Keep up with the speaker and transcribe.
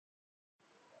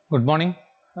Good morning.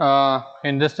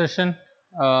 In this session,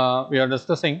 we are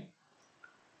discussing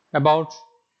about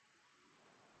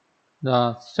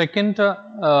the second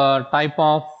type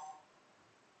of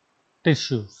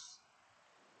tissues.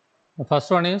 The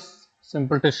first one is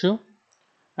simple tissue,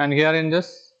 and here in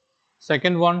this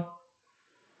second one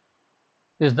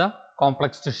is the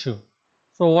complex tissue.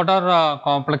 So, what are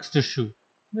complex tissue?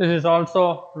 This is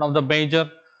also one of the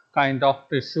major kind of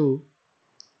tissue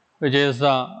which is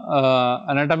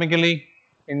anatomically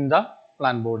in the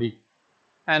plant body.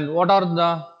 And what are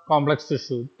the complex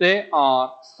tissue? They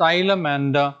are xylem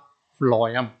and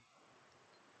phloem.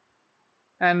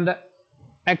 And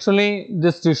actually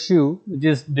this tissue which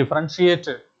is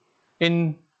differentiated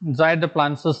inside the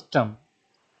plant system,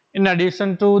 in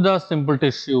addition to the simple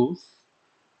tissues,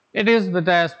 it is with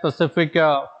a specific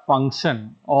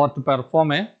function or to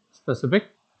perform a specific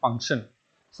function.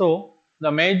 So,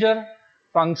 the major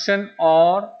function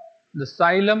or the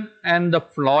xylem and the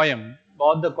phloem,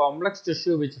 both the complex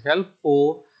tissue which help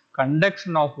for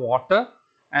conduction of water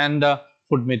and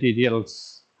food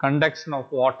materials. Conduction of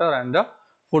water and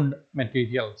food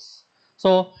materials.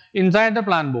 So, inside the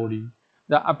plant body,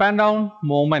 the up and down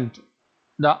movement,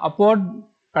 the upward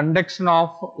conduction of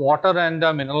water and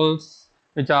minerals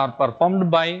which are performed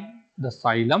by the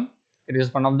xylem, it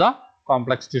is one of the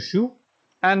complex tissue,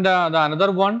 and the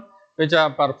another one which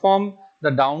perform the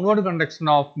downward conduction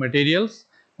of materials,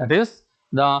 that is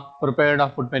the prepared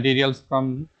food materials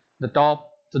from the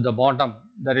top to the bottom,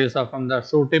 that is from the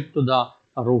shoot tip to the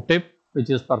root tip, which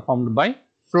is performed by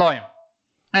phloem.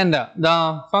 And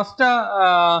the first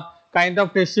kind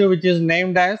of tissue which is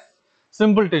named as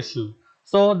simple tissue.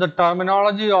 So, the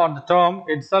terminology or the term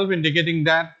itself indicating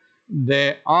that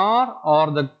they are,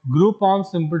 or the group of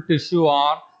simple tissue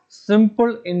are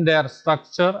simple in their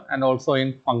structure and also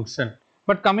in function.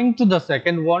 But coming to the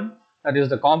second one, that is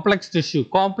the complex tissue.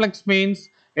 Complex means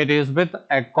it is with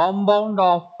a compound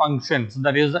of functions,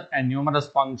 that is a numerous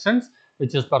functions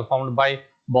which is performed by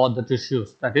both the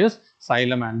tissues, that is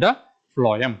xylem and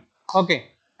phloem. Okay,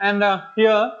 and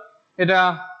here it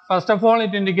first of all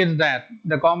it indicates that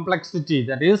the complexity,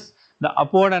 that is the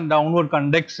upward and downward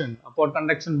conduction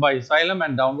by xylem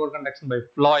and downward conduction by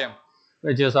phloem,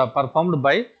 which is performed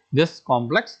by this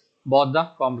complex, both the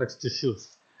complex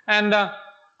tissues, and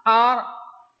are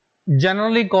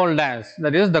generally called as,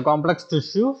 that is the complex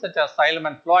tissue such as xylem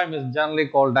and phloem is generally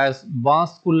called as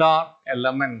vascular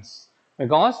elements,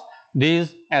 because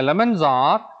these elements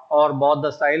are, or both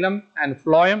the xylem and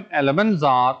phloem elements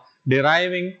are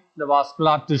deriving the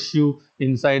vascular tissue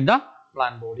inside the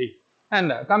plant body.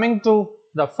 And coming to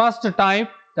the first type,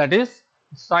 that is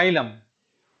xylem.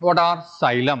 What are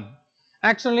xylem?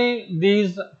 Actually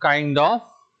these kind of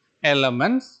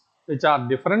elements which are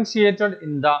differentiated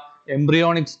in the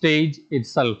embryonic stage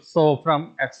itself. So,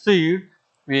 from a seed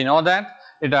we know that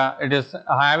it is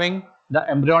having the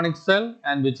embryonic cell,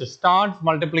 and which starts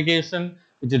multiplication,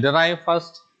 which derive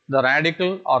first the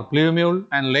radicle or plumule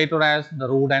and later as the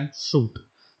root and shoot.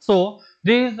 So,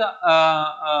 these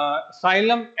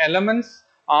xylem elements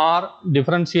are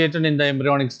differentiated in the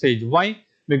embryonic stage. Why?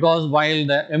 Because while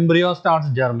the embryo starts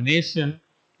germination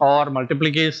or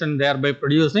multiplication, thereby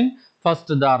producing, first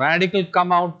the radicle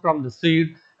come out from the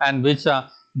seed and which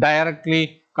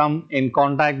directly come in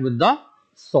contact with the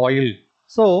soil.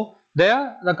 So,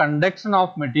 there the conduction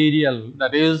of material,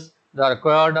 that is the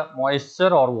required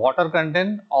moisture or water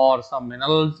content or some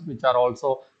minerals which are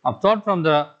also absorbed from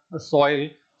the soil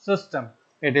system,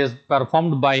 it is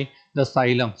performed by the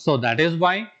xylem. So, that is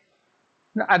why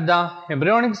at the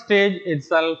embryonic stage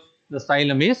itself the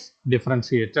xylem is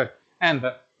differentiated, and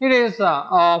it is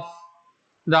of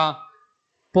the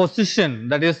position,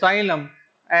 that is xylem,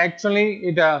 actually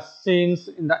it seems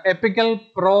in the apical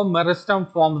promeristem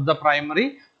forms the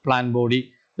primary plant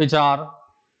body, which are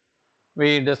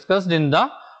we discussed in the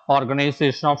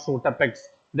organization of shoot apex.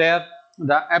 There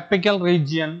the apical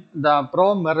region, the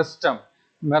promeristem,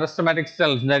 meristematic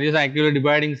cells, that is actually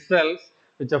dividing cells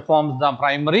which forms the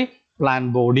primary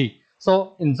plant body.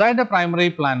 So, inside the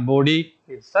primary plant body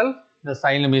itself the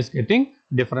xylem is getting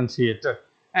differentiated.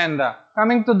 And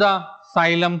coming to the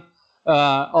xylem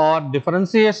or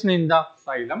differentiation in the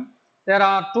xylem, there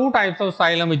are two types of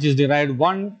xylem which is derived.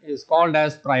 One is called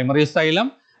as primary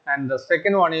xylem and the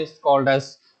second one is called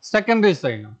as secondary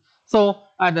xylem. So,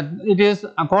 it is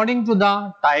according to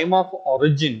the time of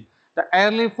origin. The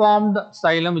early formed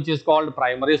xylem which is called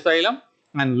primary xylem,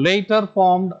 and later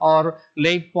formed or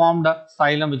late formed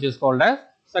xylem which is called as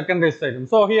secondary xylem.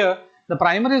 So, here the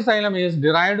primary xylem is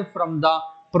derived from the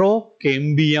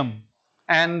procambium,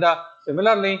 and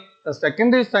similarly the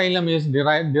secondary xylem is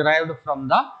derived from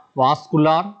the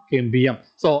vascular cambium.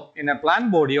 So, in a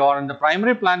plant body or in the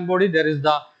primary plant body, there is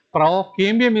the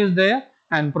procambium is there,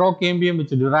 and procambium which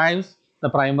derives the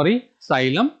primary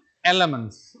xylem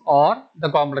elements or the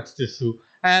complex tissue,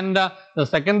 and the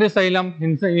secondary xylem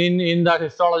in the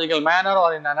histological manner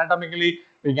or in anatomically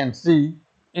we can see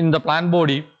in the plant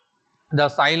body the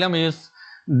xylem is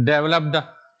developed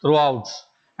throughout,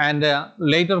 and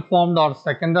later formed or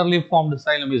secondarily formed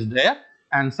xylem is there,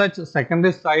 and such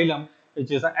secondary xylem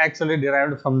which is actually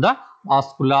derived from the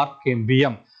vascular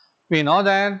cambium. We know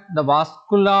that the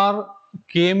vascular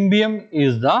cambium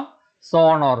is the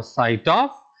zone or site of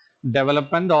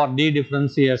development or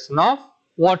de-differentiation of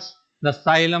what the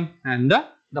xylem and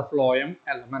the phloem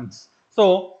elements.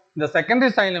 So, the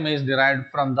secondary xylem is derived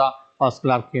from the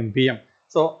vascular cambium.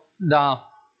 So, the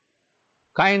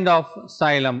kind of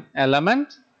xylem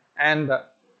element and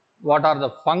what are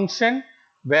the function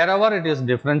wherever it is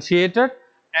differentiated,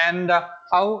 and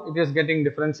how it is getting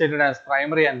differentiated as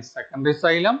primary and secondary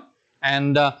xylem,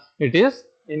 and it is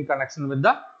in connection with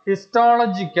the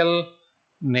histological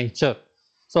nature.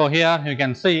 So, here you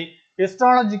can see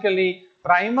histologically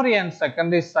primary and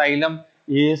secondary xylem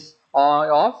is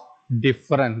of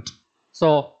different.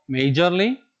 So,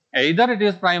 majorly either it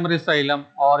is primary xylem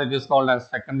or it is called as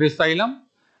secondary xylem.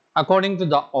 According to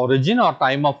the origin or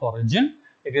time of origin,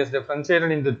 it is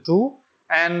differentiated into two,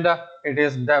 and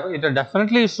it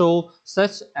definitely show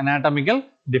such anatomical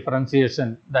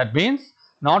differentiation. That means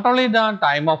not only the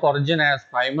time of origin as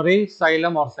primary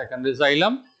xylem or secondary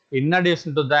xylem, in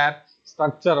addition to that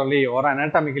structurally or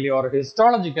anatomically or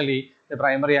histologically the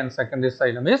primary and secondary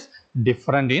xylem is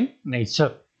different in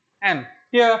nature. And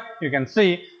here you can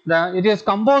see that it is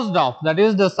composed of, that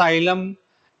is the xylem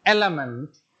element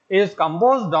is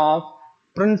composed of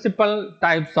principal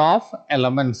types of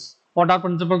elements. What are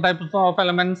principal types of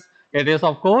elements? It is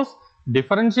of course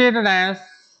differentiated as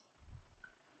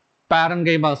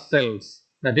parenchyma cells,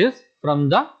 that is from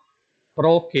the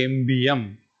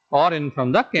procambium or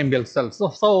from the cambial cells.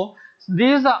 So,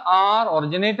 these are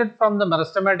originated from the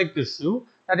meristematic tissue,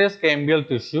 that is cambial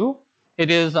tissue. It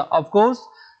is of course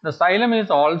the xylem is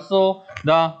also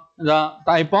the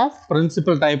type of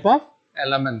principal type of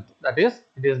element, that is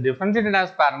it is differentiated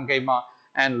as parenchyma,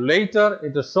 and later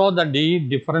it will show the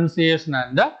differentiation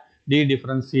and the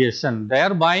de-differentiation,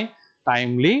 thereby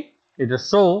timely it will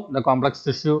show the complex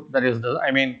tissue, that is the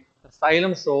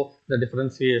xylem show the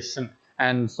differentiation,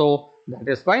 and so that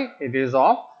is why it is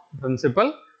of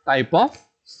principal type of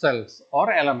cells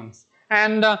or elements.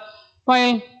 And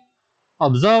while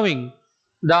observing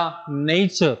the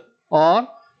nature or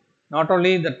not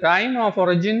only the time of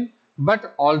origin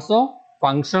but also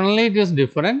functionally it is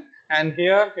different, and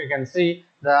here you can see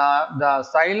the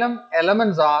xylem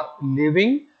elements are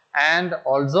living and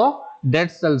also dead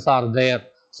cells are there.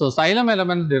 So, xylem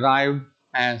elements derived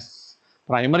as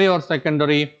primary or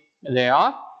secondary, they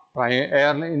are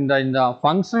in the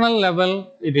functional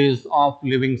level it is of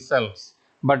living cells,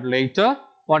 but later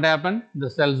what happened, the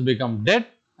cells become dead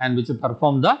and which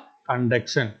perform the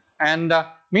conduction, and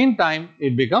meantime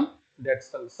it become dead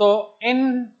cells. So,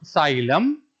 in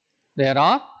xylem there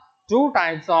are two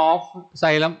types of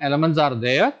xylem elements are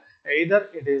there, either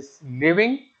it is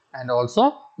living and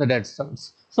also the dead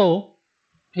cells. So,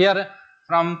 here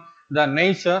from the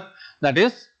nature, that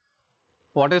is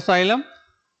what is xylem,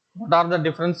 what are the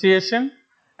differentiation,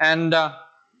 and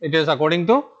it is according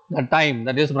to the time,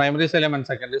 that is primary xylem and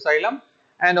secondary xylem,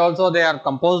 and also they are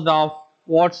composed of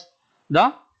what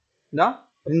the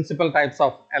principal types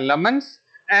of elements,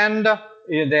 and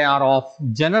they are of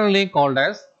generally called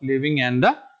as living and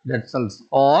dead cells,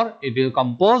 or it is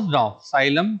composed of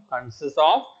xylem consists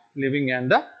of living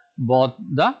and both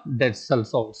the dead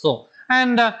cells also,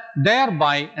 and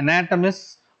thereby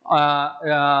anatomists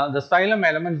the xylem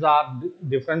elements are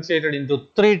differentiated into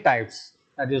three types,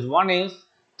 that is one is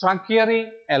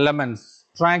tracheiary elements,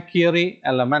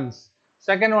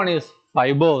 second one is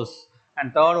fibers,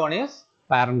 and third one is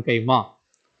parenchyma.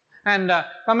 And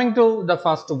coming to the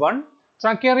first one,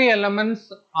 tracheiary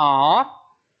elements are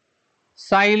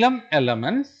xylem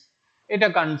elements. It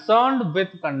are concerned with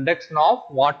conduction of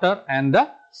water and the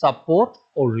support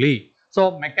only.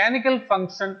 So, mechanical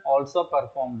function also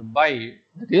performed by,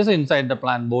 that is inside the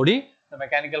plant body, the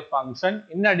mechanical function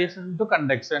in addition to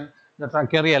conduction the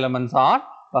tracheiary elements are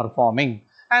performing.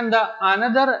 And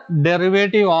another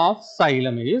derivative of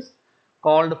xylem is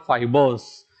called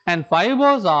fibers, and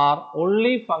fibers are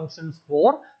only functions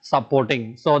for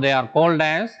supporting. So, they are called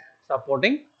as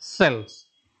supporting cells.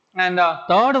 And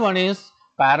third one is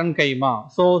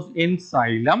parenchyma. So, in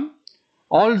xylem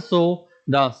also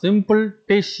the simple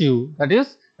tissue, that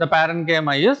is the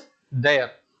parenchyma is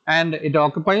there. and it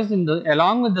occupies in the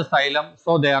along with the xylem,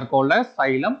 so they are called as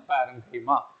xylem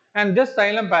parenchyma. And this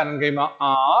xylem parenchyma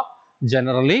are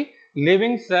generally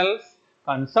living cells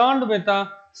concerned with the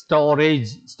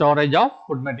storage of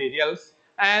food materials,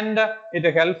 and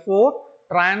it helps for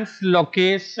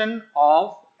translocation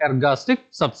of ergastic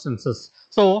substances.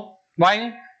 So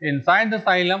while inside the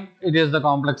xylem it is the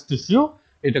complex tissue,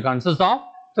 it consists of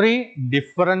three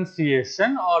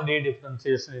differentiation or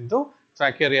de-differentiation into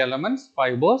trachea elements,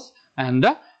 fibers and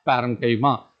the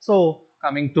parenchyma. So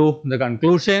coming to the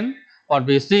conclusion, what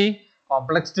we see,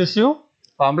 complex tissue.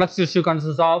 Complex tissue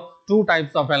consists of two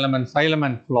types of elements, xylem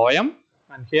and phloem,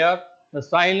 and here the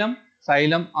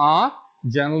xylem are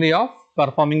generally of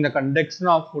performing the conduction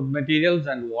of food materials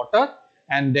and water,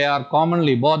 and they are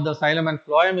commonly, both the xylem and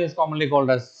phloem is commonly called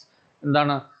as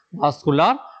the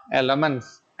vascular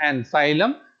elements, and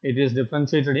xylem it is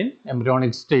differentiated in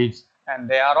embryonic stage, and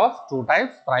they are of two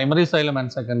types, primary xylem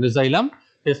and secondary xylem.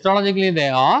 Histologically they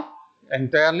are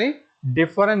entirely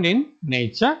different in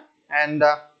nature, and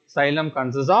xylem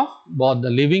consists of both the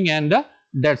living and the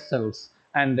dead cells,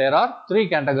 and there are three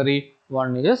categories.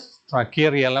 One is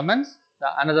tracheary elements, the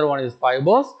another one is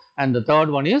fibers, and the third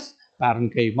one is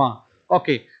parenchyma.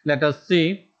 Okay, let us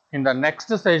see in the next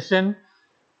session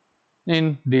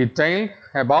in detail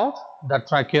about the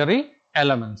tracheary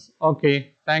elements.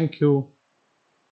 Okay, thank you.